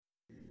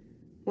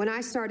When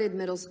I started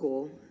middle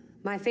school,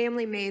 my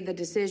family made the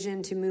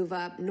decision to move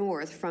up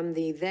north from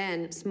the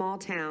then small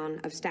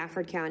town of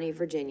Stafford County,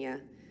 Virginia,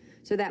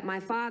 so that my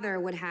father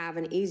would have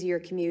an easier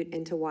commute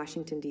into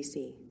Washington,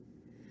 D.C.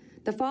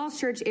 The Falls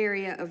Church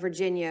area of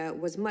Virginia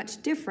was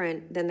much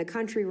different than the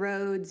country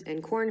roads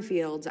and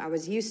cornfields I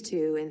was used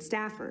to in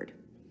Stafford.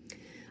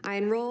 I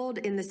enrolled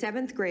in the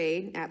 7th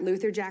grade at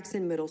Luther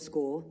Jackson Middle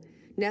School,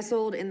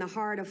 nestled in the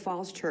heart of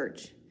Falls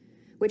Church,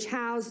 which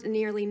housed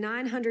nearly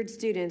 900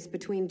 students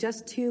between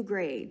just 2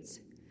 grades.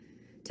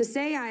 To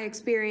say I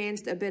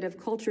experienced a bit of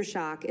culture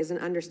shock is an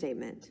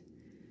understatement.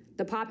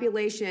 The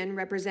population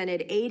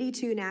represented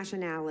 82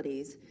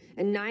 nationalities,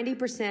 and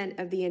 90%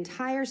 of the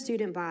entire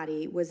student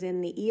body was in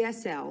the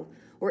ESL,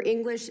 or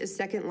English as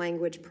Second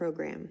Language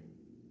program.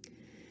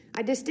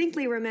 I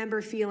distinctly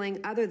remember feeling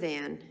other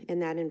than in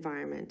that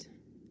environment,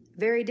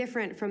 very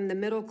different from the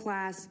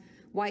middle-class,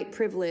 white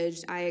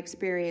privilege I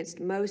experienced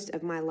most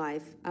of my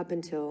life up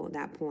until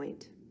that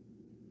point.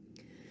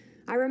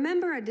 I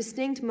remember a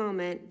distinct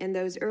moment in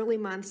those early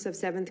months of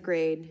 7th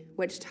grade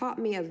which taught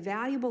me a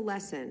valuable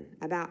lesson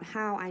about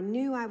how I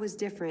knew I was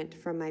different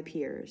from my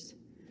peers.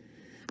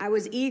 I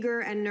was eager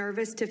and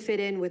nervous to fit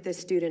in with the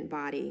student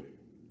body.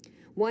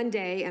 One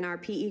day in our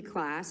PE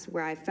class,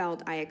 where I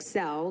felt I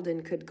excelled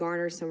and could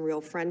garner some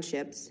real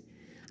friendships,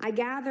 I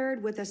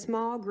gathered with a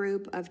small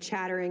group of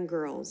chattering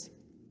girls.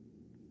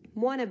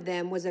 One of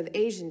them was of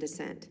Asian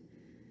descent,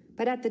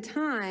 but at the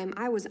time,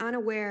 I was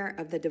unaware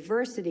of the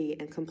diversity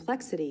and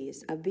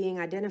complexities of being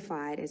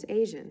identified as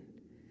Asian.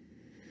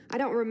 I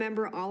don't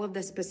remember all of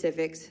the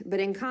specifics, but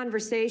in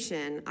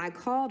conversation, I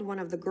called one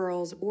of the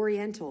girls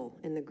Oriental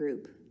in the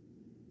group,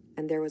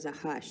 and there was a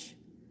hush.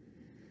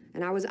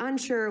 And I was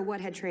unsure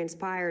what had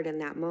transpired in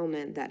that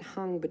moment that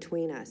hung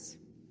between us.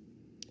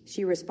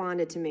 She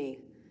responded to me,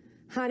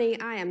 "Honey,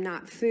 I am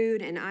not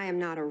food and I am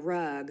not a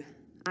rug.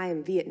 I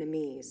am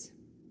Vietnamese."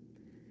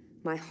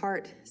 My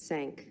heart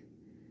sank.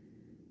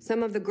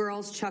 Some of the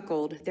girls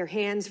chuckled, their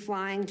hands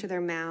flying to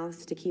their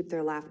mouths to keep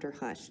their laughter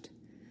hushed.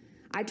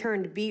 I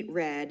turned beet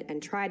red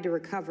and tried to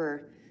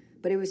recover,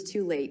 but it was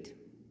too late.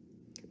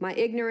 My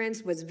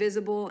ignorance was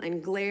visible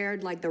and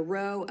glared like the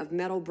row of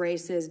metal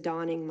braces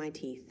donning my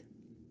teeth.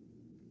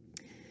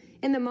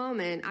 In the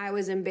moment, I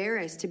was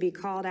embarrassed to be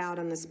called out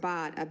on the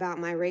spot about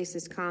my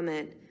racist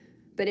comment,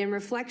 but in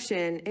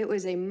reflection, it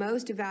was a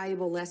most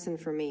valuable lesson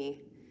for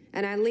me.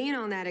 And I lean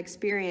on that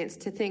experience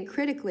to think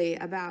critically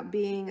about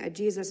being a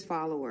Jesus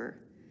follower,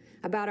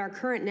 about our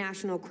current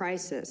national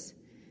crisis,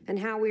 and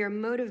how we are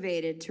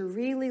motivated to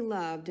really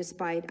love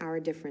despite our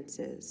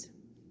differences.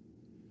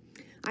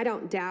 I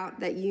don't doubt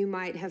that you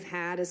might have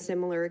had a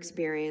similar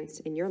experience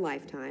in your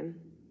lifetime.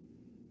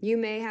 You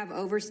may have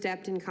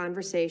overstepped in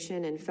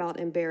conversation and felt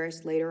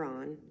embarrassed later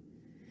on.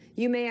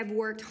 You may have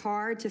worked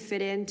hard to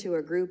fit into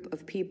a group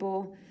of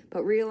people,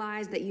 but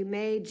realized that you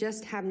may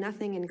just have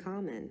nothing in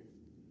common.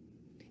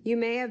 You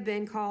may have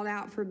been called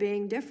out for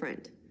being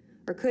different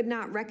or could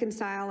not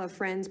reconcile a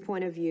friend's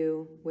point of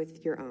view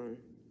with your own.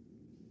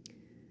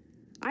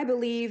 I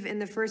believe in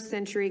the first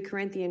century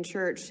Corinthian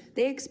church,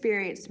 they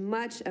experienced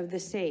much of the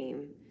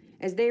same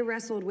as they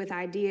wrestled with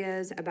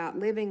ideas about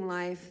living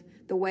life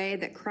the way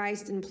that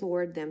Christ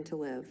implored them to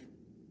live.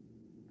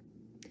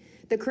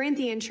 The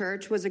Corinthian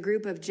church was a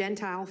group of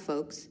Gentile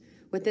folks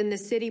within the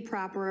city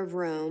proper of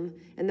Rome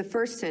in the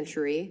first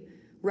century,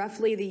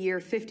 roughly the year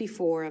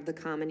 54 of the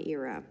Common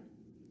Era.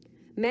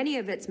 Many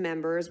of its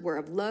members were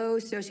of low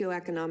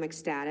socioeconomic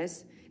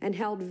status and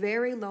held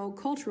very low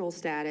cultural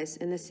status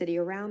in the city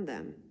around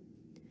them.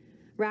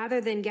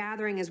 Rather than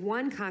gathering as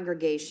one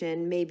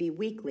congregation, maybe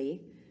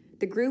weekly,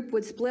 the group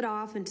would split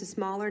off into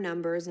smaller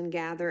numbers and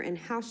gather in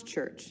house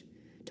church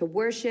to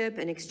worship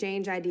and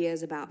exchange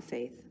ideas about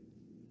faith.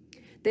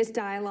 This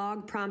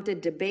dialogue prompted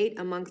debate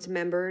amongst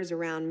members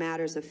around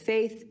matters of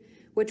faith,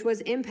 which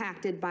was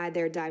impacted by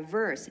their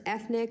diverse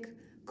ethnic,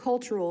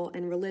 cultural,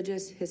 and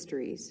religious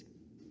histories.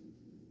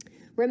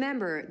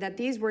 Remember that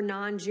these were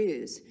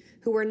non-Jews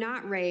who were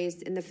not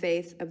raised in the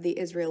faith of the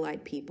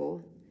Israelite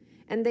people,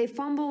 and they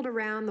fumbled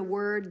around the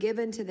word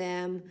given to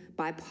them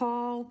by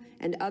Paul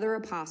and other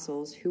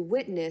apostles who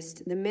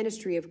witnessed the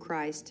ministry of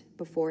Christ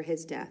before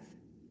his death.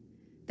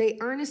 They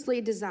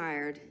earnestly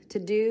desired to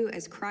do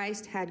as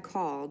Christ had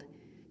called,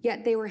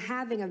 yet they were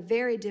having a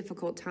very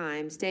difficult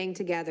time staying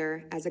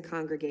together as a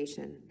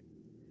congregation.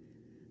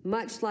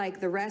 Much like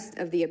the rest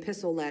of the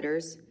epistle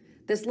letters,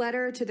 this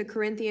letter to the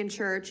Corinthian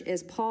church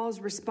is Paul's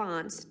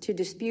response to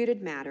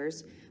disputed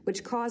matters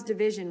which caused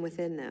division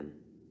within them.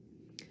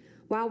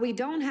 While we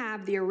don't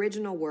have the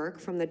original work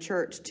from the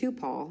church to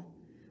Paul,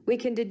 we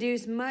can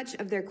deduce much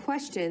of their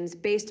questions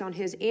based on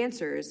his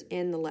answers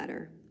in the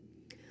letter.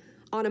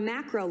 On a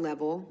macro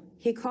level,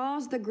 he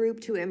calls the group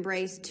to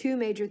embrace 2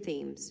 major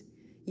themes,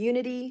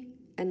 unity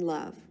and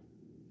love.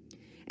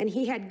 And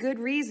he had good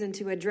reason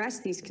to address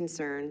these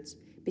concerns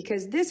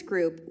because this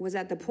group was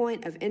at the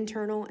point of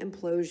internal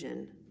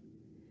implosion.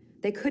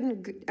 They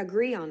couldn't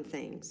agree on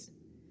things.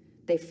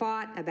 They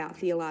fought about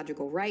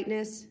theological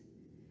rightness,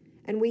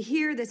 and we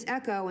hear this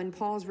echo in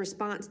Paul's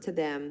response to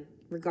them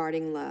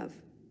regarding love.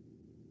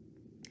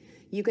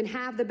 You can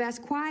have the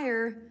best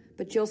choir,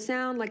 but you'll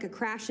sound like a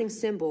crashing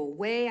cymbal,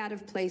 way out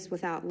of place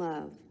without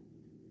love.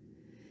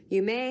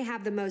 You may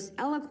have the most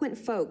eloquent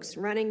folks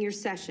running your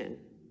session,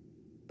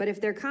 but if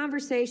their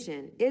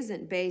conversation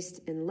isn't based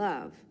in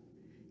love,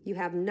 you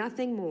have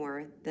nothing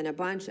more than a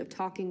bunch of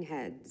talking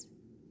heads.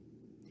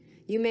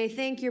 You may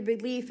think your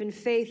belief in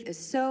faith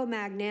is so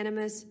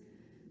magnanimous,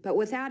 but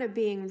without it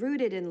being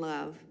rooted in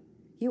love,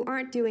 you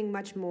aren't doing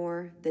much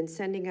more than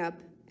sending up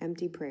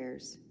empty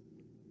prayers.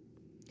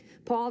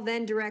 Paul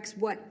then directs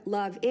what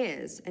love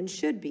is and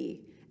should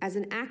be as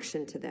an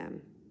action to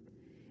them.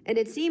 And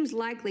it seems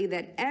likely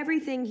that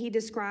everything he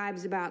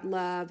describes about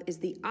love is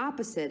the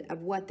opposite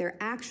of what they're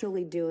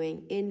actually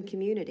doing in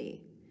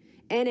community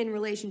and in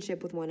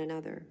relationship with one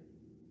another.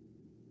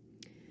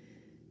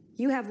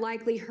 You have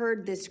likely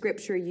heard this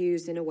scripture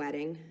used in a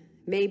wedding,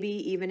 maybe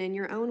even in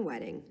your own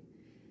wedding.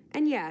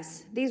 And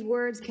yes, these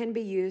words can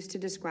be used to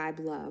describe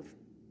love.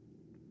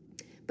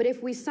 But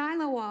if we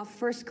silo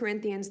off 1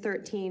 Corinthians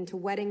 13 to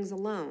weddings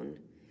alone,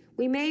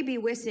 we may be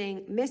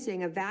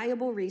missing a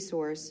valuable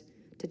resource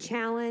to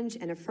challenge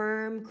and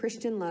affirm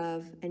Christian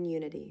love and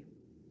unity.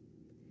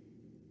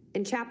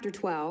 In chapter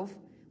 12,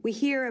 we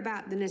hear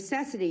about the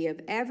necessity of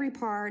every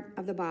part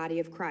of the body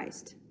of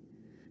Christ,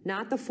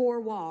 not the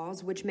four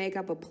walls which make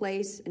up a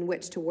place in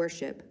which to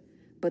worship,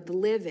 but the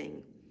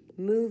living,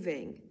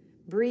 moving,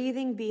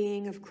 breathing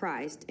being of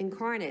Christ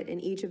incarnate in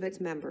each of its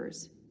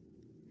members.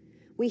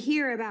 We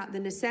hear about the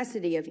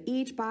necessity of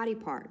each body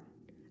part,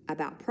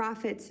 about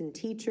prophets and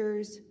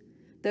teachers,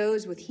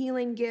 those with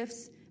healing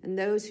gifts, and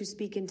those who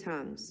speak in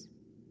tongues.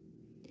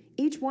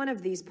 Each one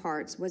of these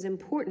parts was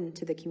important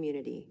to the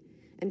community,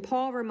 and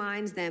Paul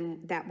reminds them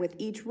that with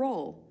each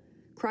role,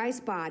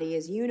 Christ's body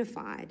is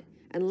unified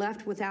and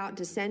left without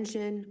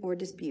dissension or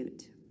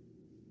dispute.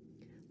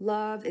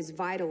 Love is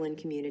vital in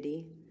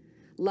community.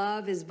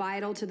 Love is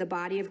vital to the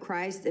body of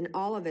Christ and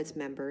all of its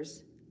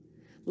members.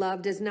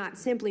 Love does not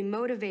simply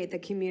motivate the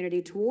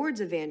community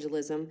towards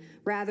evangelism,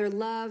 rather,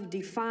 love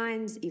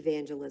defines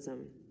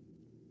evangelism.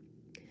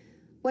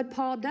 What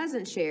Paul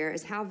doesn't share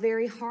is how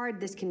very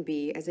hard this can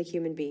be as a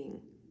human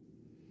being.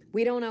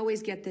 We don't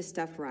always get this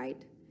stuff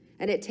right,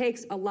 and it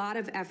takes a lot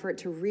of effort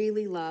to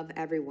really love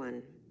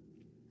everyone.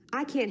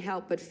 I can't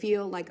help but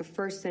feel like a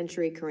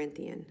first-century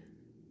Corinthian,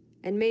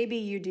 and maybe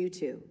you do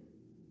too.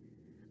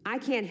 I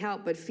can't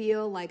help but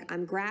feel like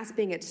I'm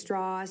grasping at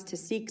straws to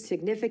seek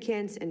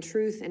significance and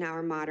truth in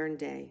our modern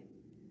day.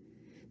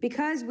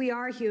 Because we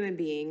are human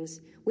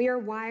beings, we are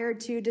wired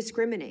to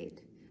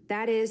discriminate.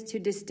 That is, to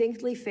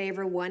distinctly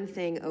favor one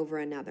thing over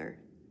another.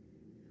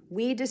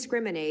 We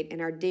discriminate in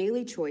our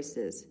daily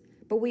choices,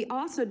 but we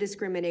also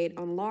discriminate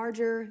on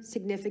larger,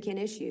 significant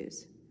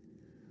issues.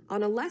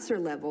 On a lesser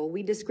level,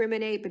 we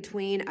discriminate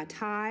between a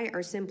tie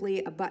or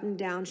simply a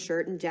button-down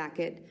shirt and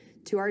jacket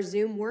to our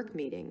Zoom work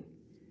meeting.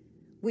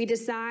 We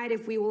decide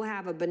if we will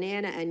have a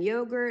banana and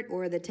yogurt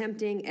or the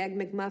tempting Egg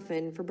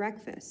McMuffin for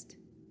breakfast.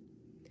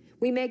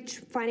 We make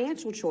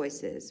financial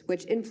choices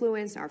which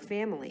influence our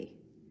family.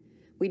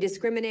 We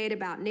discriminate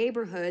about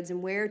neighborhoods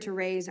and where to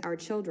raise our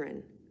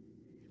children.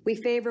 We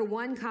favor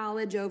one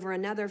college over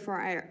another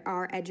for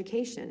our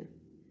education.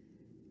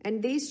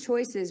 And these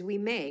choices we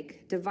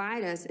make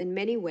divide us in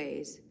many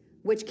ways,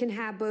 which can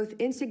have both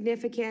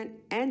insignificant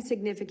and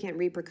significant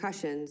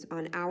repercussions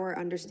on our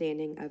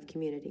understanding of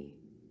community.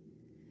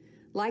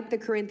 Like the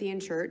Corinthian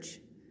church,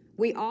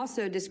 we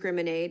also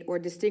discriminate or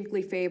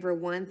distinctly favor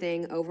one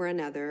thing over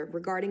another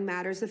regarding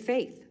matters of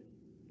faith.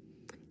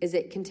 Is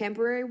it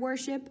contemporary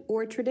worship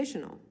or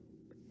traditional?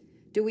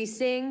 Do we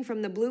sing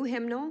from the blue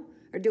hymnal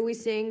or do we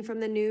sing from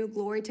the new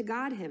Glory to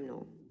God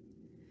hymnal?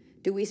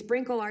 Do we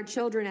sprinkle our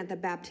children at the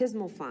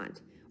baptismal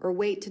font or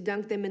wait to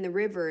dunk them in the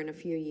river in a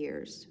few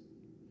years?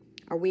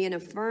 Are we an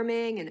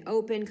affirming and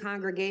open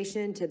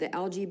congregation to the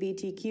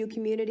LGBTQ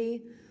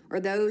community or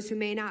those who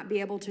may not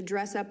be able to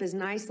dress up as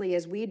nicely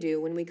as we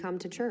do when we come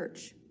to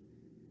church?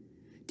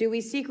 Do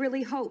we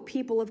secretly hope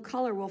people of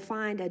color will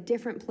find a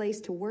different place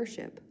to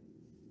worship?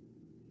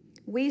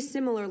 We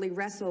similarly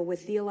wrestle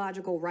with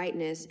theological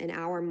rightness in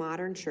our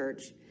modern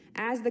church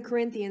as the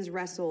Corinthians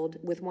wrestled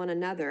with one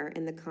another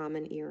in the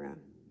common era.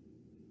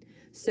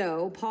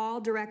 So,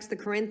 Paul directs the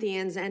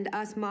Corinthians and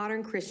us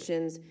modern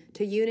Christians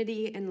to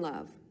unity and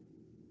love.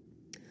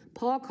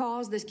 Paul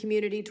calls this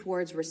community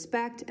towards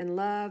respect and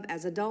love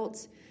as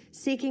adults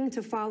seeking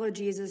to follow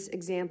Jesus'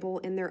 example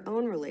in their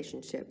own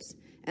relationships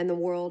and the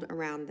world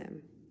around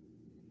them.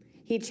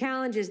 He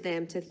challenges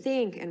them to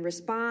think and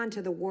respond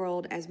to the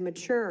world as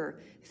mature,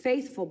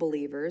 faithful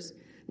believers,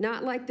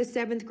 not like the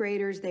seventh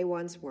graders they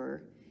once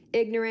were,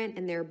 ignorant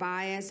in their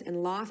bias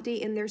and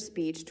lofty in their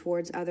speech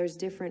towards others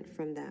different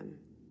from them.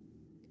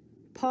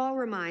 Paul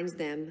reminds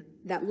them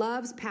that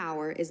love's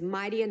power is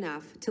mighty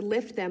enough to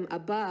lift them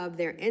above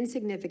their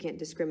insignificant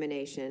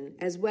discrimination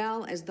as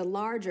well as the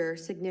larger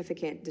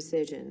significant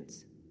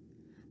decisions.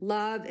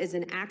 Love is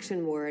an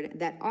action word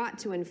that ought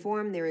to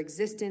inform their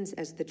existence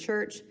as the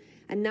church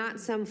and not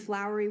some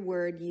flowery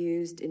word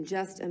used in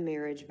just a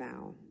marriage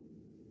vow.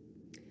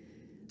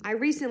 I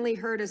recently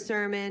heard a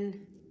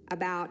sermon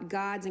about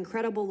God's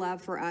incredible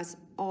love for us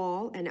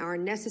all and our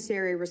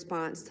necessary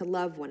response to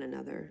love one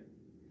another.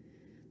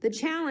 The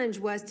challenge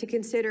was to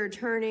consider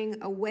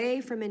turning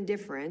away from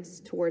indifference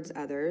towards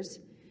others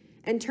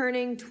and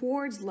turning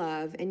towards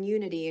love and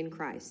unity in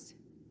Christ.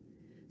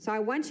 So I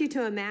want you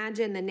to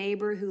imagine the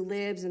neighbor who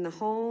lives in the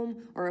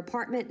home or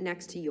apartment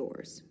next to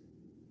yours.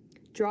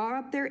 Draw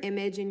up their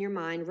image in your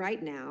mind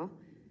right now,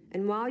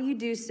 and while you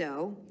do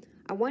so,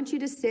 I want you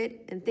to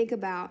sit and think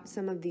about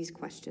some of these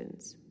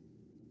questions.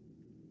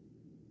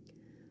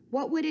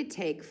 What would it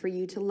take for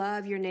you to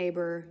love your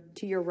neighbor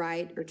to your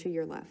right or to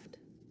your left?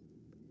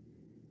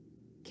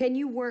 Can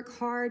you work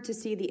hard to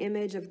see the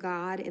image of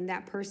God in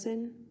that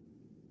person?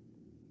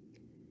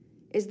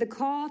 Is the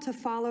call to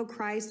follow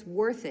Christ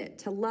worth it,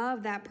 to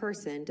love that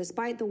person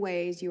despite the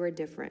ways you are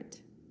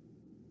different?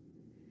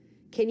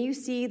 Can you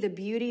see the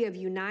beauty of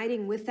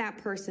uniting with that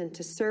person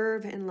to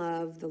serve and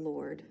love the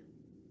Lord?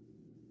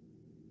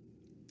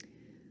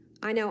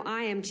 I know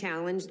I am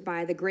challenged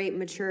by the great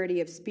maturity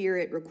of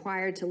spirit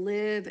required to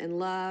live and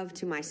love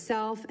to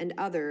myself and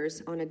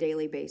others on a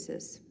daily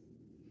basis.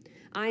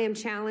 I am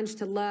challenged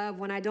to love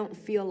when I don't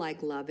feel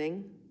like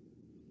loving.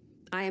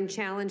 I am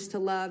challenged to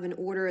love in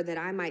order that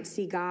I might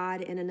see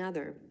God in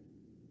another.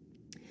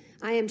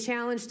 I am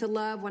challenged to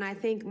love when I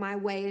think my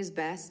way is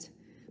best,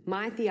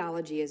 my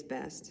theology is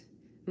best,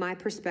 my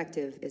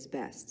perspective is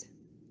best.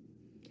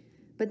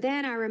 But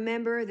then I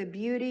remember the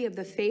beauty of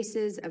the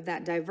faces of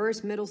that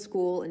diverse middle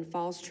school in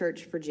Falls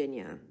Church,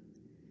 Virginia.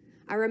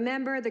 I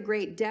remember the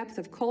great depth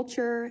of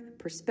culture,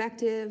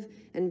 perspective,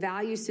 and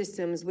value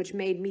systems which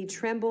made me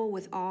tremble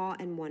with awe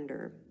and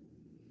wonder.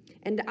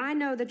 And I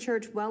know the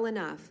church well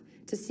enough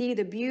to see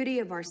the beauty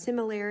of our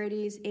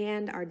similarities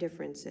and our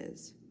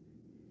differences.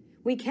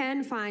 We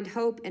can find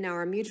hope in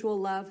our mutual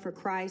love for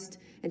Christ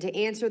and to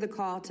answer the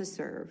call to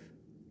serve.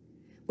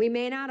 We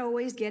may not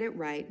always get it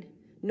right,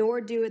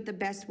 nor do it the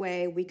best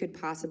way we could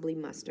possibly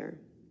muster.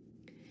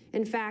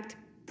 In fact,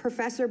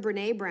 Professor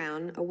Brené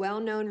Brown, a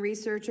well-known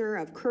researcher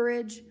of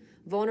courage,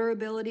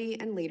 vulnerability,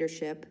 and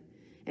leadership,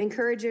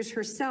 encourages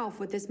herself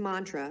with this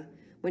mantra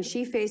when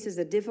she faces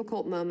a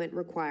difficult moment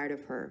required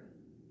of her.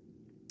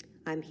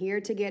 I'm here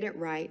to get it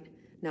right,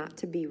 not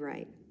to be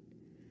right.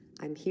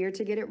 I'm here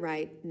to get it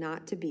right,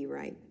 not to be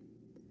right.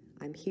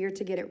 I'm here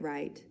to get it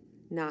right,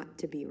 not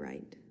to be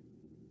right.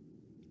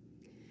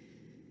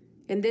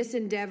 In this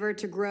endeavor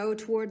to grow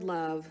toward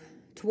love,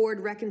 toward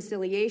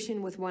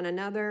reconciliation with one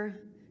another,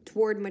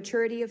 toward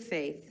maturity of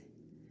faith,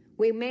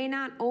 we may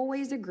not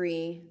always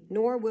agree,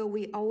 nor will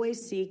we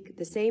always seek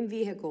the same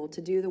vehicle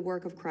to do the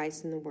work of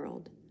Christ in the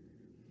world.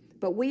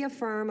 But we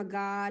affirm a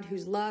God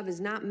whose love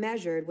is not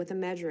measured with a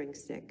measuring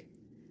stick.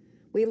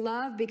 We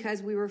love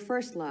because we were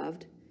first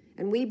loved,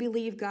 and we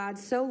believe God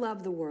so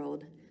loved the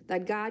world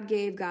that God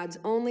gave God's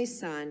only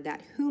Son,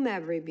 that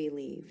whomever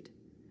believed,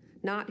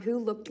 not who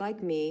looked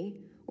like me,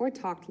 or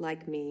talked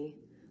like me,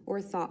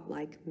 or thought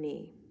like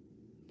me.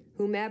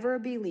 Whomever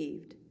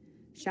believed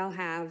shall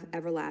have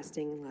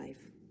everlasting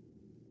life.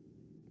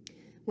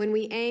 When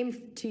we aim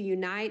to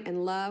unite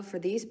and love for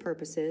these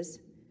purposes,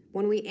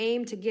 when we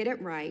aim to get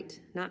it right,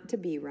 not to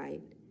be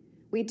right,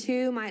 we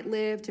too might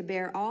live to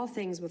bear all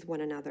things with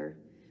one another,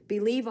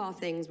 believe all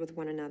things with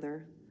one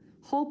another,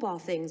 hope all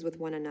things with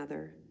one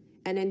another,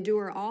 and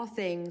endure all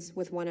things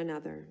with one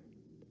another.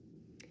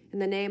 In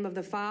the name of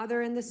the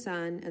Father, and the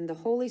Son, and the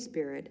Holy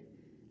Spirit,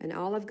 and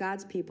all of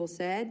God's people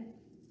said,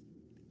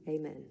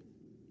 Amen.